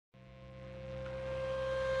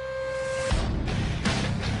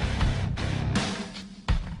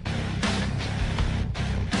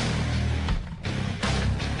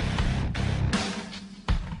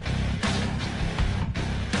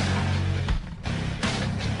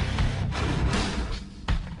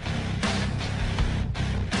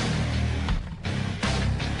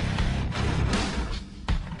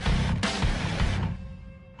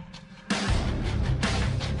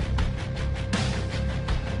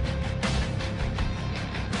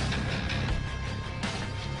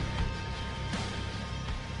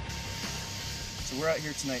we're out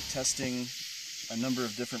here tonight testing a number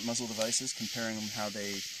of different muzzle devices, comparing them how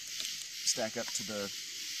they stack up to the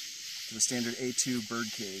standard A2 bird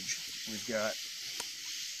cage. We've got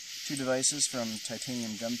two devices from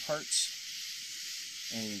titanium gun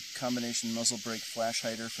parts, a combination muzzle brake flash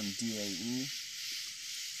hider from DAE,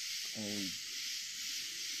 a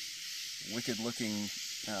wicked looking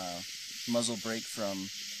muzzle brake from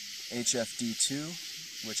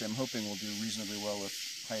HFD2, which I'm hoping will do reasonably well with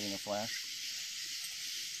hiding a flash.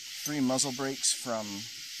 3 muzzle brakes from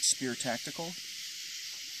Spear Tactical,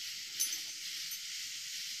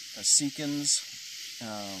 a Seekins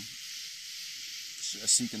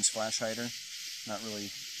flash hider, not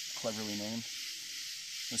really cleverly named.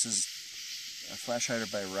 This is a flash hider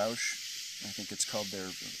by Rousch. I think it's called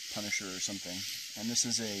their Punisher or something. And this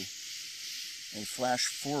is a flash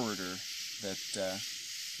forwarder that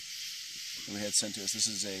we had sent to us. This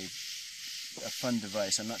is a fun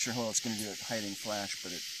device. I'm not sure how well it's going to do at hiding flash,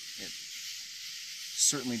 but it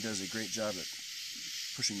certainly does a great job at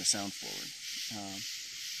pushing the sound forward.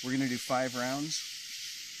 We're going to do 5 rounds.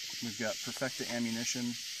 We've got Perfecta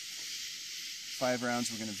ammunition. 5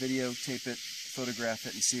 rounds. We're going to videotape it, photograph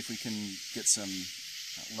it, and see if we can get some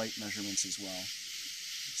light measurements as well.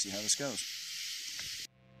 See how this goes.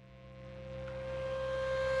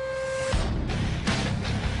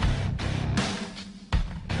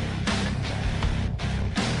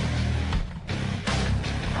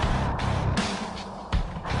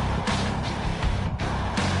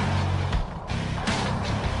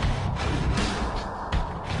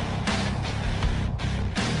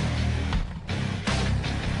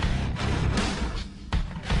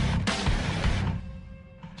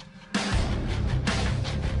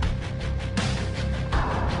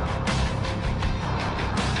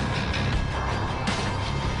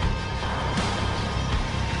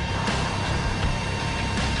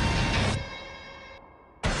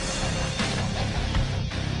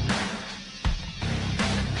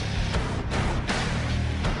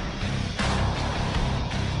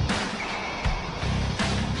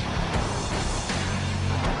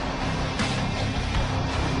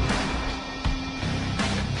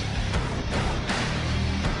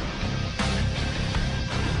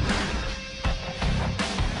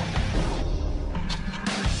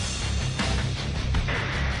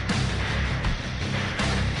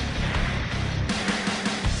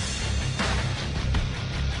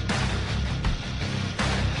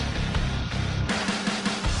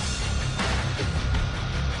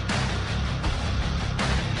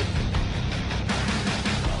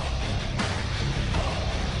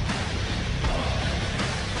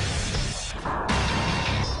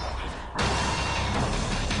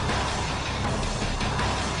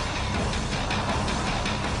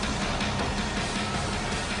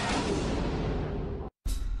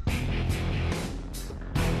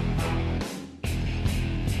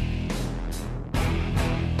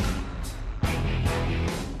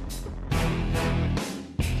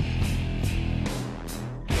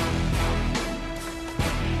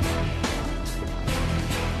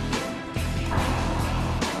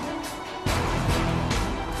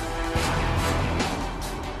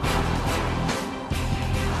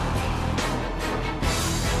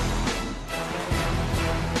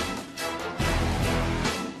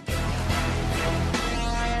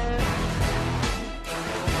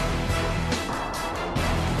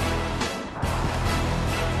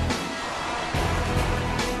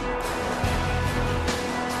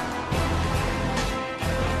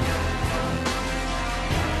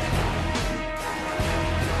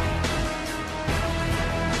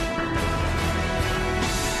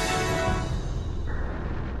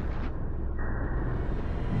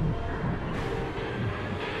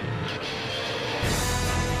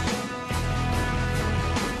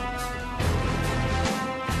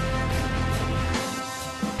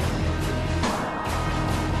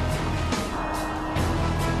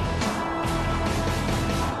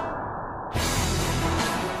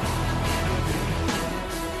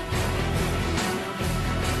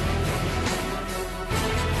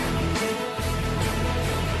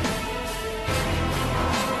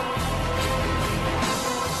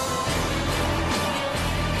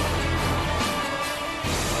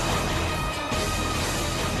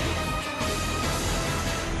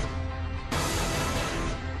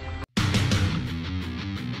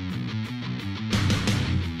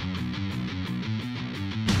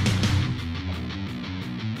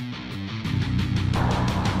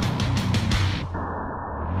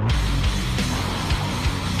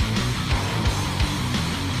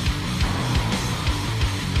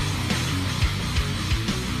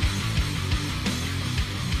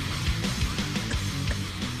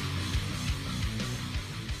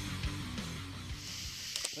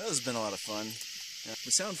 has been a lot of fun.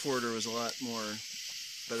 The sound forwarder was a lot more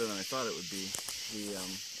better than I thought it would be.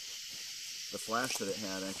 The flash that it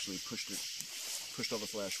had actually pushed all the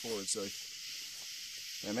flash forward, so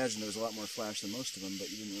I imagine there was a lot more flash than most of them,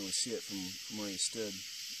 but you didn't really see it from where you stood.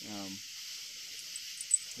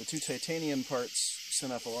 The two titanium parts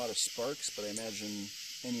sent off a lot of sparks, but I imagine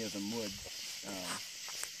any of them would.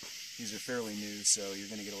 These are fairly new, so you're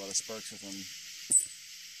going to get a lot of sparks with them.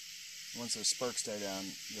 Once those sparks die down,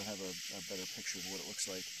 you'll have a better picture of what it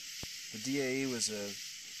looks like. The DAE was a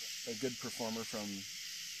good performer from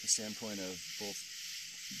the standpoint of both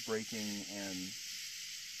braking and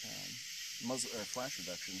muzzle or flash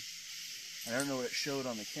reduction. I don't know what it showed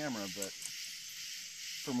on the camera, but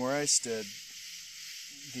from where I stood,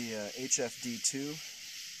 the HFD2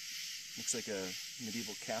 looks like a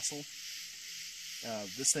medieval castle.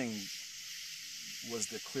 This thing was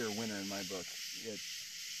the clear winner in my book. It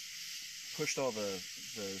pushed all the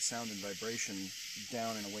sound and vibration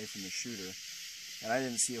down and away from the shooter, and I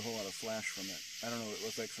didn't see a whole lot of flash from it. I don't know what it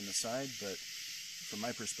looked like from the side, but from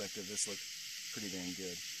my perspective, this looked pretty dang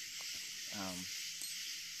good.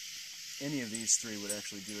 Any of these three would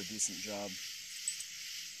actually do a decent job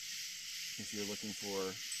if you're looking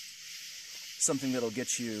for something that'll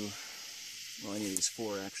get you, well, any of these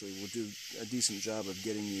four actually will do a decent job of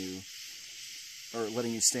getting you, or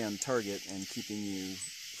letting you stay on target and keeping you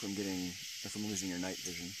from losing your night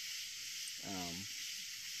vision.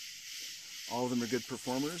 All of them are good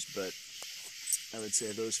performers, but I would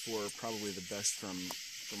say those four are probably the best from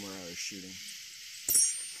where I was shooting.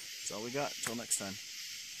 That's all we got. Till next time.